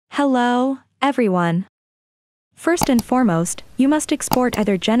Hello, everyone. First and foremost, you must export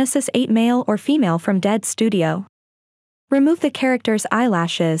either Genesis 8 male or female from DAZ Studio. Remove the character's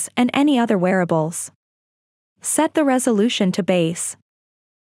eyelashes and any other wearables. Set the resolution to base.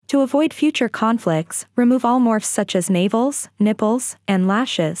 To avoid future conflicts, remove all morphs such as navels, nipples, and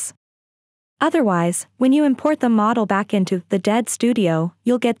lashes. Otherwise, when you import the model back into the DAZ Studio,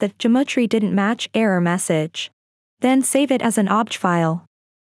 you'll get the geometry didn't match error message. Then save it as an obj file.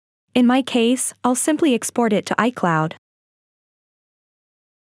 In my case, I'll simply export it to iCloud.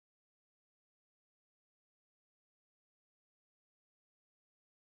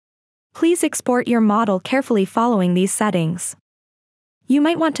 Please export your model carefully following these settings. You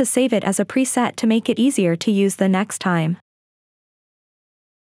might want to save it as a preset to make it easier to use the next time.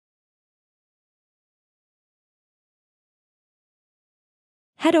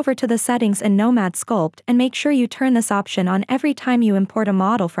 Head over to the settings in Nomad Sculpt and make sure you turn this option on every time you import a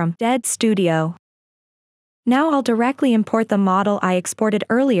model from DAZ Studio. Now I'll directly import the model I exported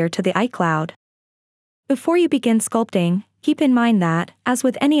earlier to the iCloud. Before you begin sculpting, keep in mind that, as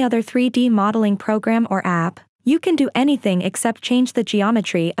with any other 3D modeling program or app, you can do anything except change the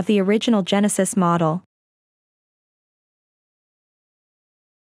geometry of the original Genesis model.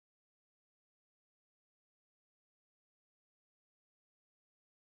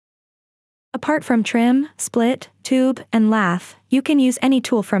 Apart from trim, split, tube, and lathe, you can use any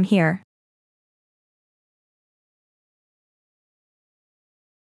tool from here.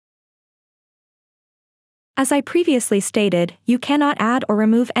 As I previously stated, you cannot add or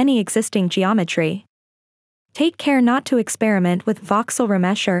remove any existing geometry. Take care not to experiment with voxel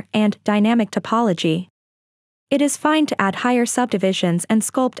remesher and dynamic topology. It is fine to add higher subdivisions and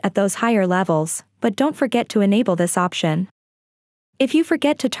sculpt at those higher levels, but don't forget to enable this option. If you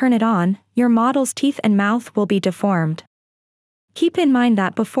forget to turn it on, your model's teeth and mouth will be deformed. Keep in mind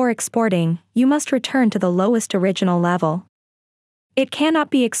that before exporting, you must return to the lowest original level. It cannot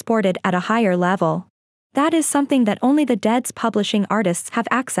be exported at a higher level. That is something that only the DAZ publishing artists have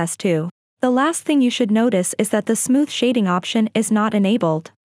access to. The last thing you should notice is that the smooth shading option is not enabled.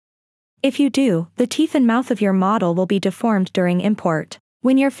 If you do, the teeth and mouth of your model will be deformed during import.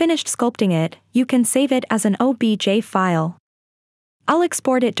 When you're finished sculpting it, you can save it as an OBJ file. I'll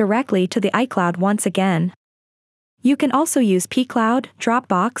export it directly to the iCloud once again. You can also use pCloud,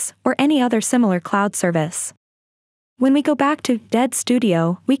 Dropbox, or any other similar cloud service. When we go back to DAZ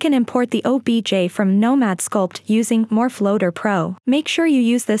Studio, we can import the OBJ from Nomad Sculpt using Morph Loader Pro. Make sure you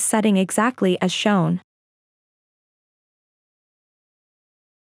use this setting exactly as shown.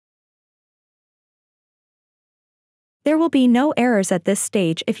 There will be no errors at this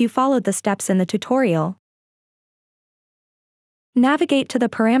stage if you followed the steps in the tutorial. Navigate to the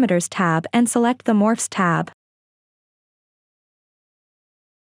Parameters tab and select the Morphs tab.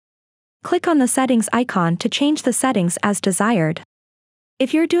 Click on the Settings icon to change the settings as desired.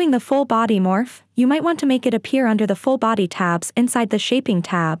 If you're doing the full body morph, you might want to make it appear under the full body tabs inside the Shaping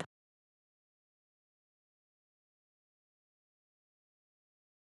tab.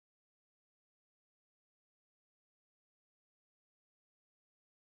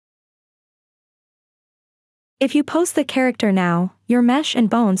 If you pose the character now, your mesh and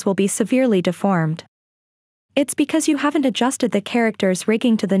bones will be severely deformed. It's because you haven't adjusted the character's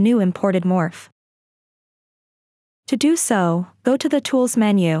rigging to the new imported morph. To do so, go to the Tools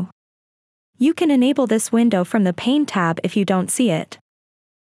menu. You can enable this window from the Pane tab if you don't see it.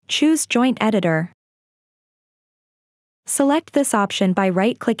 Choose Joint Editor. Select this option by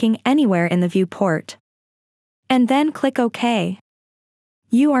right-clicking anywhere in the viewport. And then click OK.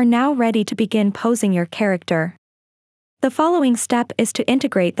 You are now ready to begin posing your character. The following step is to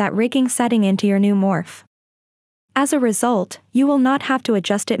integrate that rigging setting into your new morph. As a result, you will not have to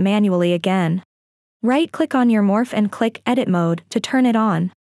adjust it manually again. Right-click on your morph and click Edit Mode to turn it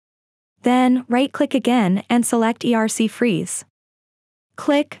on. Then, right-click again and select ERC Freeze.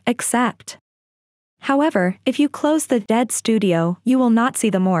 Click Accept. However, if you close the DAZ Studio, you will not see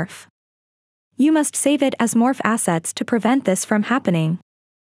the morph. You must save it as morph assets to prevent this from happening.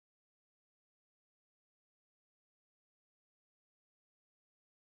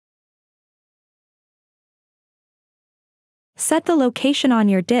 Set the location on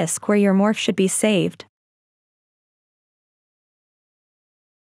your disk where your morph should be saved.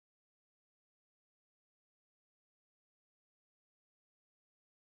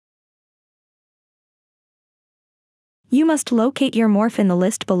 You must locate your morph in the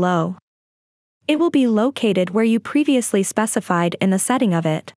list below. It will be located where you previously specified in the setting of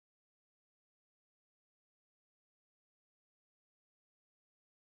it.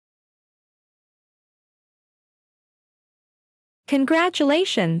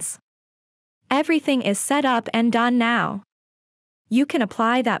 Congratulations! Everything is set up and done now. You can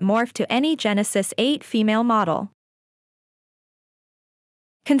apply that morph to any Genesis 8 female model.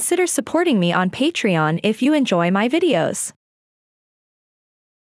 Consider supporting me on Patreon if you enjoy my videos.